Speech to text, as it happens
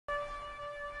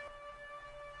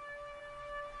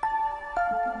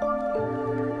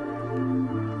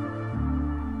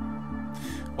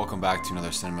welcome back to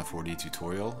another Cinema 4D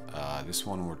tutorial. This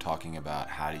one we're talking about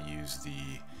how to use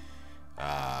the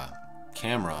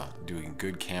camera, doing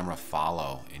good camera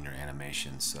follow in your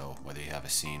animation. So whether you have a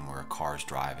scene where a car's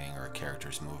driving or a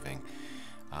character's moving,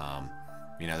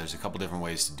 you know, there's a couple different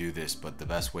ways to do this, but the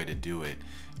best way to do it,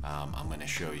 I'm going to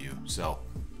show you. So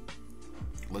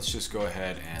let's just go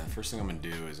ahead, and the first thing I'm going to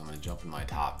do is I'm going to jump in my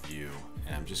top view,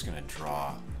 and I'm just going to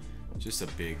draw just a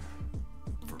big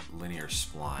linear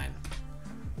spline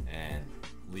and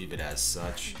leave it as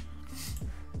such.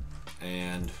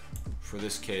 And for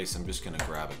this case, I'm just going to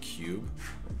grab a cube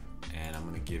and I'm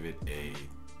going to give it a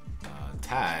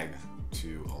tag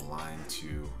to align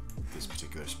to this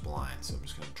particular spline. So I'm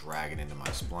just going to drag it into my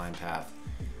spline path,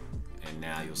 and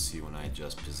now you'll see when I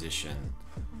adjust position,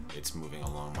 it's moving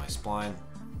along my spline.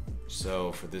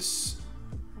 So for this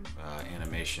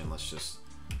animation, let's just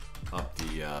up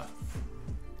the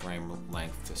frame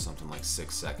length to something like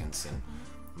 6 seconds, and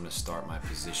I'm going to start my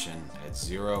position at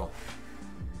 0,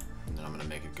 and then I'm going to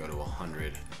make it go to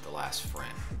 100 at the last frame.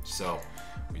 So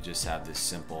we just have this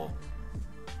simple,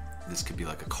 this could be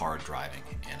like a car driving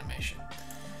animation.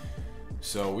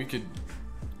 So we could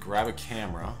grab a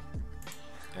camera,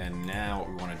 and now what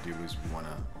we want to do is we want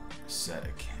to set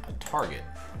a target.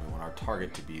 We want our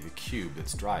target to be the cube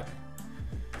that's driving.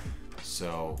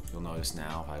 So you'll notice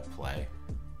now if I play,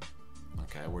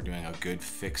 okay, we're doing a good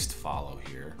fixed follow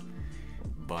here,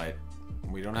 but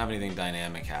we don't have anything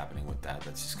dynamic happening with that.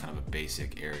 That's just kind of a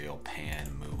basic aerial pan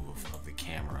move of the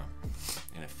camera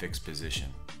in a fixed position.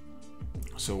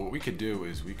 So what we could do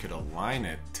is we could align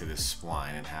it to this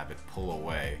spline and have it pull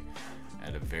away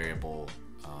at a variable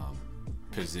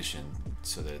position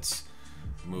so that it's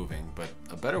moving. But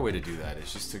a better way to do that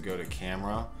is just to go to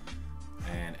camera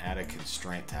and add a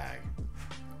constraint tag,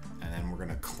 and then we're going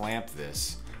to clamp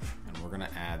this, and we're going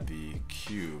to add the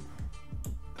cube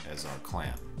as our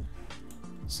clamp.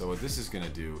 So what this is going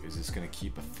to do is it's going to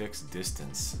keep a fixed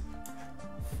distance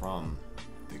from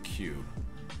the cube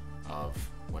of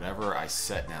whatever I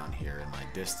set down here in my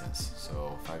distance.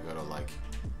 So if I go to like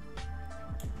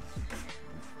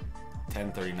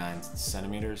 1039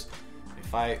 centimeters,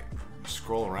 if I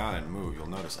scroll around and move, you'll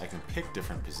notice I can pick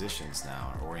different positions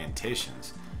now, or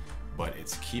orientations, but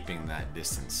it's keeping that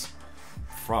distance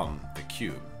from the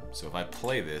cube. So if I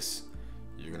play this,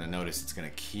 you're going to notice it's going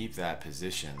to keep that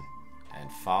position and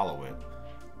follow it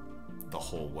the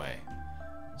whole way.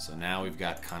 So now we've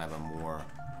got kind of a more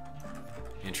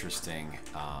interesting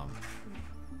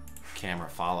camera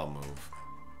follow move,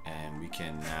 and we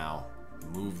can now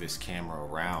move this camera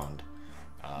around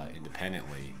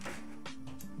independently,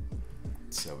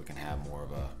 so we can have more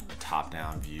of a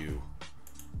top-down view,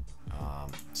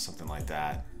 something like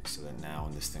that. So that now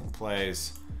when this thing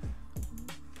plays,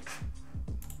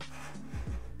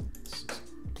 let's just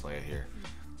play it here.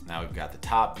 Now we've got the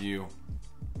top view.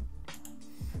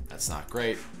 That's not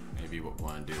great. Maybe what we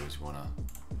want to do is we want to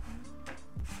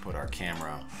put our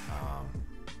camera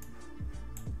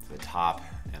to the top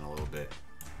and a little bit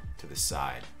to the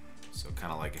side. So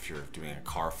kind of like if you're doing a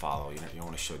car follow, you don't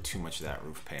want to show too much of that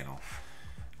roof panel.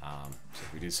 So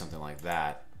if we do something like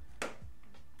that,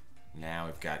 now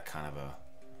we've got kind of a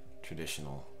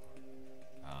traditional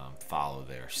follow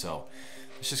there. So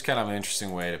it's just kind of an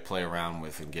interesting way to play around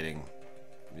with and getting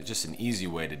just an easy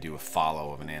way to do a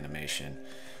follow of an animation.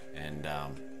 And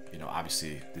you know,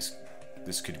 obviously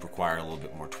this could require a little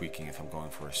bit more tweaking if I'm going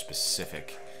for a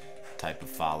specific type of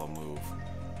follow move.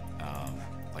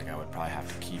 Like I would probably have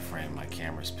to keyframe my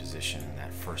camera's position in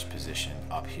that first position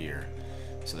up here,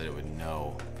 so that it would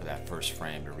know for that first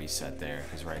frame to reset there,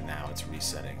 because right now it's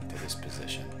resetting to this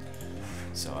position.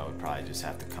 So I would probably just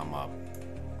have to come up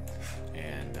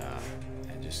and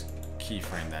just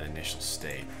keyframe that initial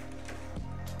state,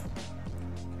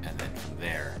 and then from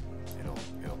there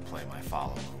it'll play my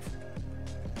follow move,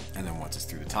 and then once it's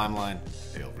through the timeline,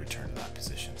 it'll return to that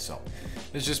position. So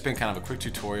it's just been kind of a quick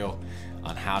tutorial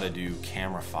on how to do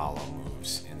camera follow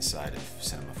moves inside of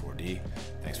Cinema 4D.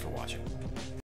 Thanks for watching.